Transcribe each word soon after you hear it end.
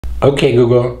Okay,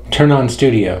 Google, turn on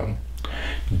studio.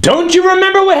 Don't you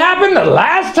remember what happened the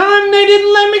last time they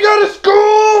didn't let me go to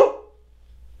school?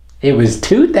 It was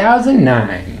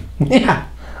 2009. Yeah,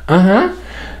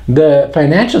 The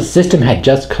financial system had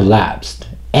just collapsed,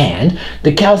 and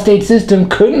the Cal State system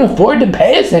couldn't afford to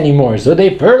pay us anymore, so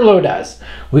they furloughed us.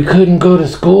 We couldn't go to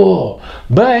school,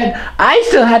 but I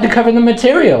still had to cover the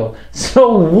material.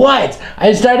 So what?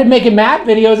 I started making math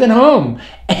videos at home,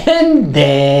 and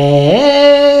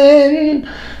then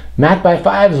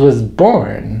Mathbyfives was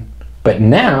born. But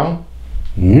now,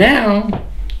 do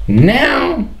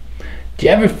you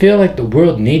ever feel like the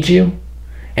world needs you?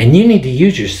 And you need to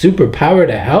use your superpower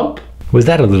to help? Was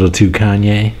that a little too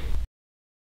Kanye?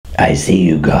 I see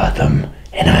you, Gotham,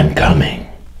 and I'm coming.